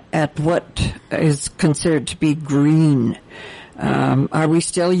at what is considered to be green. Are we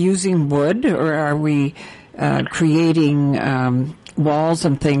still using wood, or are we creating walls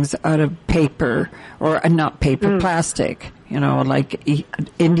and things out of paper, or not paper, plastic? Like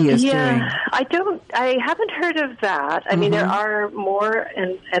India's doing. I haven't heard of that. I mean, there are more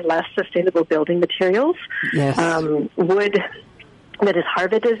and less sustainable building materials. Yes. Wood that is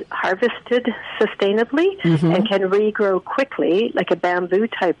harvested sustainably and can regrow quickly, like a bamboo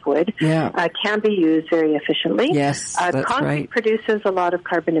type wood, can be used very efficiently. Yes, that's concrete right. produces a lot of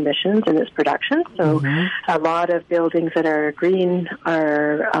carbon emissions in its production, so a lot of buildings that are green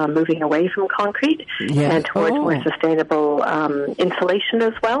are moving away from concrete and towards more sustainable insulation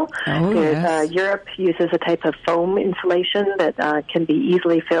as well. Europe uses a type of foam insulation that can be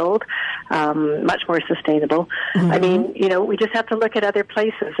easily filled, much more sustainable. I mean, we just have to look at other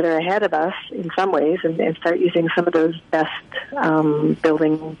places that are ahead of us in some ways and start using some of those best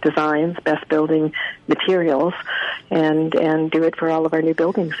building designs, best building materials, and do it for all of our new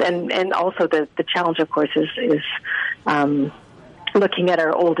buildings. And also the challenge, of course, is looking at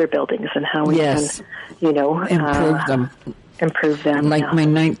our older buildings and how we can, improve them. Like my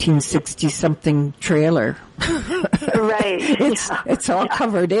 1960-something trailer. Right. It's all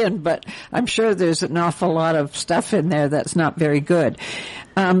covered in, but I'm sure there's an awful lot of stuff in there that's not very good.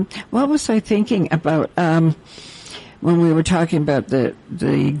 What was I thinking about when we were talking about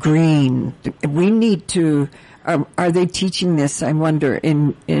the green? We need to. Are they teaching this? I wonder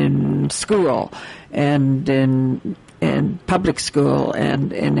in school and in public school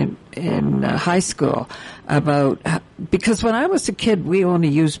and in high school about, because when I was a kid we only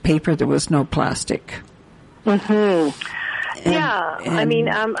used paper. There was no plastic. I mean,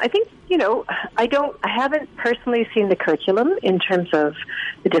 I think, I haven't personally seen the curriculum in terms of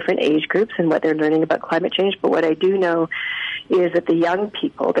the different age groups and what they're learning about climate change, but what I do know is that the young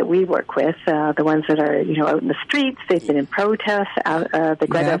people that we work with, the ones that are, out in the streets, they've been in protests, the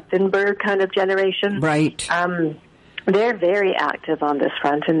Greta Thunberg kind of generation. Right. They're very active on this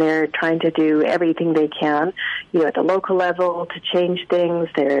front, and they're trying to do everything they can, at the local level to change things.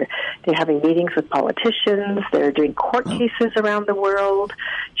 They're having meetings with politicians. They're doing court cases around the world,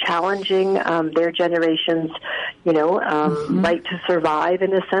 challenging their generation's, right to survive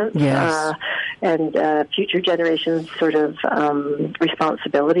in a sense, and future generations' sort of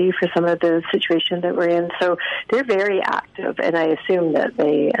responsibility for some of the situation that we're in. So they're very active, and I assume that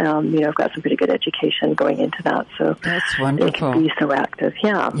they, have got some pretty good education going into that. So that's wonderful. They can be so active.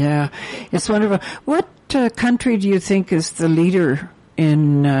 Yeah, it's wonderful. What country do you think is the leader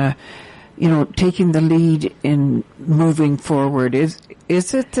in, taking the lead in moving forward? Is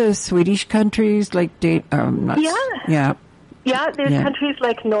it the Swedish countries like Yeah, there's countries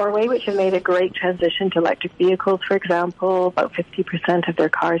like Norway, which have made a great transition to electric vehicles, for example. About 50% of their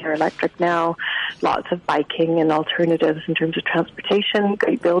cars are electric now. Lots of biking and alternatives in terms of transportation,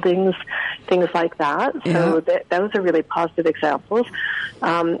 great buildings, things like that. So those are really positive examples.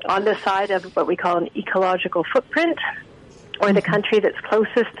 On the side of what we call an ecological footprint, or the country that's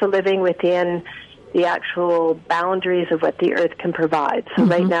closest to living within the actual boundaries of what the Earth can provide. So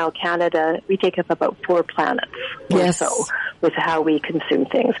right now, Canada, we take up about 4 planets or so with how we consume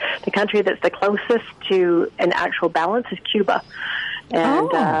things. The country that's the closest to an actual balance is Cuba. And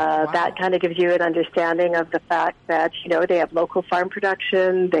that kind of gives you an understanding of the fact that, they have local farm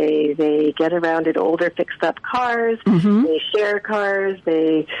production, they get around in older fixed-up cars, they share cars,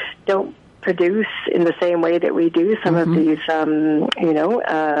 they don't produce in the same way that we do some of these,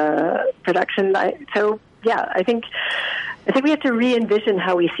 production. So, I think we have to re-envision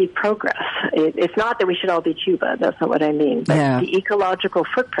how we see progress. It's not that we should all be Cuba. That's not what I mean. But the ecological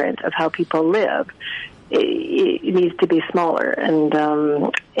footprint of how people live, it needs to be smaller. And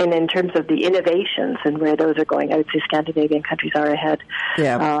in terms of the innovations and where those are going, I would say Scandinavian countries are ahead.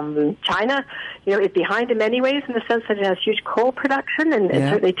 China, is behind in many ways in the sense that it has huge coal production and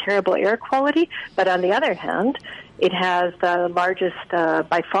certainly terrible air quality. But on the other hand, it has the largest,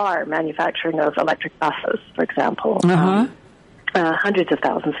 by far, manufacturing of electric buses, for example. Hundreds of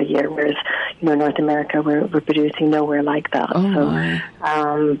thousands a year, whereas, North America, we're producing nowhere like that.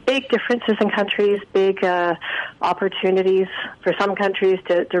 So, big differences in countries, big opportunities for some countries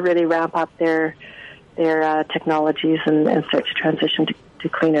to really ramp up their technologies and start to transition to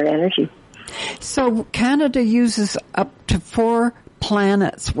cleaner energy. So Canada uses up to 4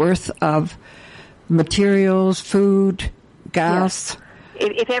 planets worth of materials, food, gas.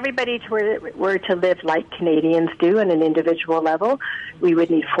 If everybody were to live like Canadians do on an individual level, we would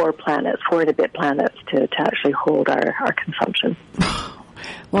need 4 planets, 4 and a bit planets to actually hold our consumption.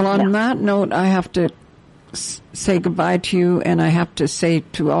 Well, on that note, I have to say goodbye to you, and I have to say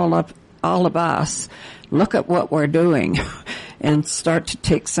to all of us, look at what we're doing. and start to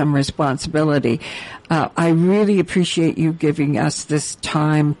take some responsibility. I really appreciate you giving us this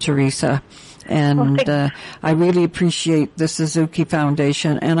time, Teresa. And I really appreciate the Suzuki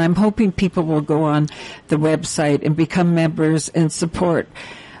Foundation, and I'm hoping people will go on the website and become members and support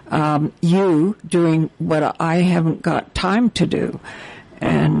you doing what I haven't got time to do.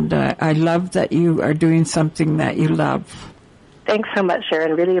 And I love that you are doing something that you love. Thanks so much,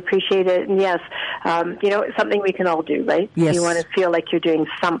 Sharon. Really appreciate it. And yes, it's something we can all do, right? Yes. You want to feel like you're doing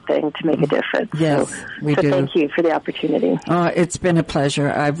something to make a difference. Yes, we do. Thank you for the opportunity. Oh, it's been a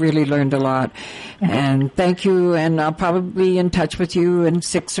pleasure. I've really learned a lot. And thank you. And I'll probably be in touch with you in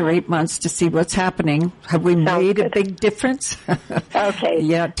 6 or 8 months to see what's happening. Have we made a big difference? Okay.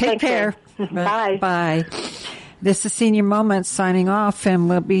 Yeah. Take care. Bye. Bye. This is Senior Moments signing off, and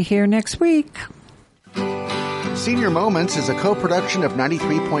we'll be here next week. Senior Moments is a co-production of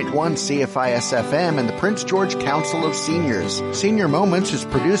 93.1 CFIS-FM and the Prince George Council of Seniors. Senior Moments is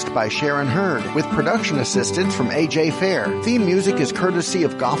produced by Sharon Hurd, with production assistance from A.J. Fair. Theme music is courtesy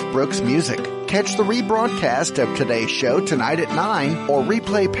of Goff Brooks Music. Catch the rebroadcast of today's show tonight at 9, or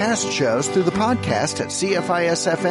replay past shows through the podcast at CFIS-FM.